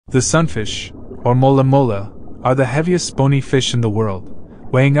The sunfish, or Mola Mola, are the heaviest bony fish in the world,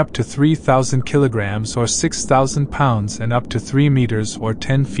 weighing up to 3,000 kilograms or 6,000 pounds and up to 3 meters or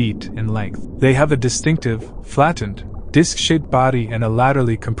 10 feet in length. They have a distinctive, flattened, disc-shaped body and a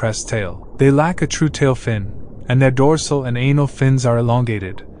laterally compressed tail. They lack a true tail fin, and their dorsal and anal fins are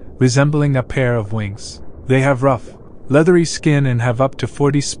elongated, resembling a pair of wings. They have rough, leathery skin and have up to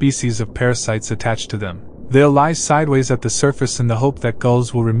 40 species of parasites attached to them. They'll lie sideways at the surface in the hope that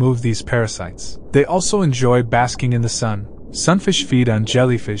gulls will remove these parasites. They also enjoy basking in the sun. Sunfish feed on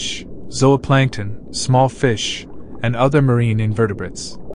jellyfish, zooplankton, small fish, and other marine invertebrates.